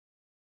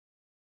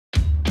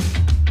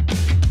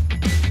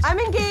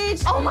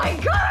night. Oh my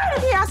God!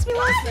 He asked me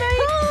last night.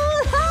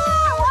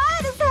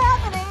 What is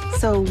happening?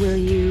 So will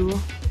you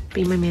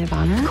be my maid of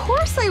honor? Of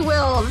course I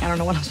will. I don't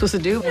know what I'm supposed to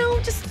do. No,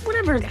 just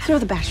whatever. Throw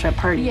the bachelorette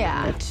party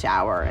Yeah. in the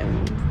shower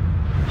and...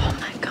 Oh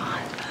my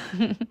God.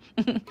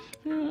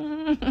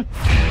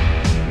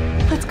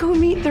 Let's go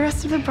meet the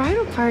rest of the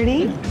bridal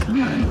party.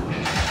 Come on.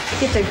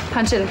 You have to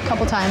punch it a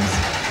couple times.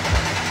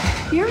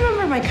 You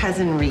remember my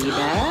cousin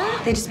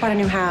Rita? They just bought a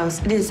new house.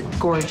 It is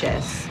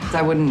gorgeous.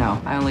 I wouldn't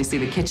know. I only see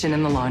the kitchen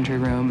and the laundry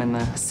room and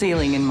the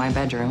ceiling in my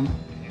bedroom.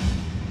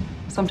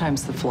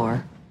 Sometimes the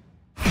floor.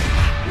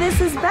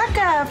 This is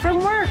Becca from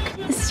work.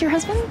 This is your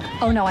husband?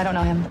 Oh no, I don't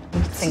know him.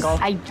 I'm single.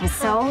 I was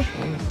so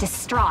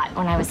distraught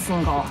when I was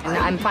single. And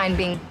I'm fine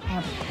being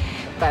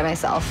by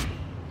myself.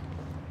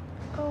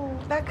 Oh,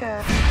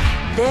 Becca.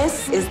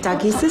 This is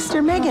Dougie's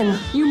sister, Megan.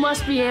 You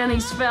must be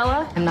Annie's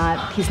fella. I'm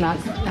not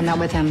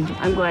with him.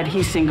 I'm glad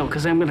he's single,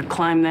 because I'm gonna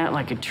climb that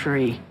like a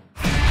tree.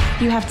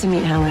 You have to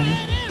meet Helen.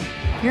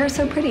 You're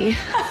so pretty.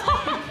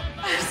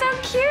 You're so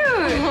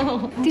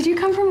cute. Did you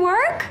come from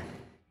work?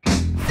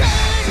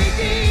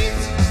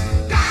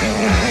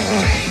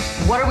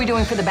 What are we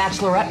doing for the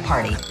bachelorette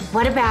party?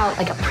 What about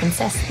like a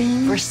princess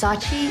theme?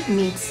 Versace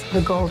meets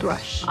the gold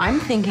rush. I'm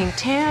thinking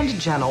tanned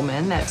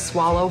gentlemen that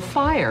swallow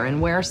fire and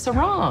wear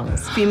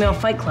sarongs. Female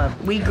Fight Club.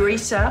 We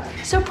grease up.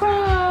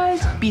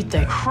 Surprise! Beat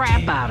the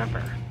crap out of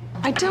her.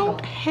 I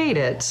don't hate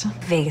it.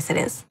 Vegas it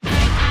is. I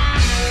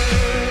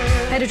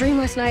had a dream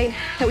last night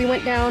that we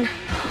went down.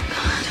 Oh,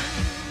 God.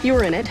 You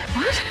were in it.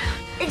 What?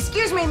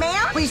 Excuse me,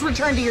 ma'am. Please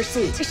return to your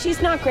seat.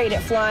 She's not great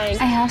at flying.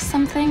 I have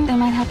something that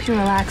might help you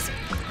relax.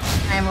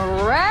 I'm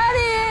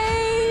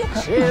ready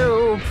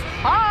to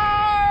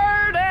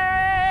party!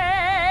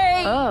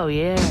 Oh,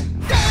 yeah.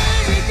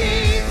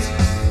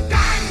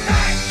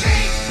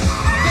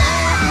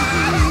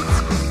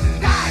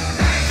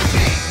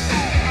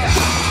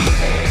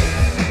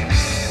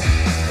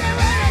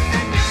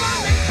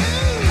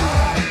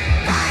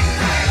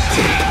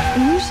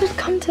 You should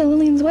come to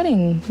Lillian's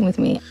wedding with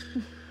me.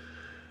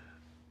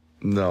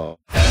 No.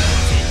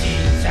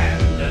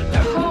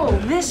 Oh,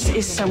 this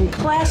is some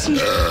classy.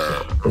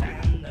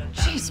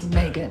 Jeez,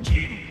 Megan.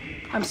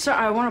 I'm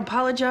sorry, I want to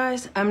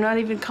apologize. I'm not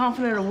even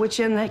confident of which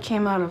end that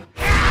came out of.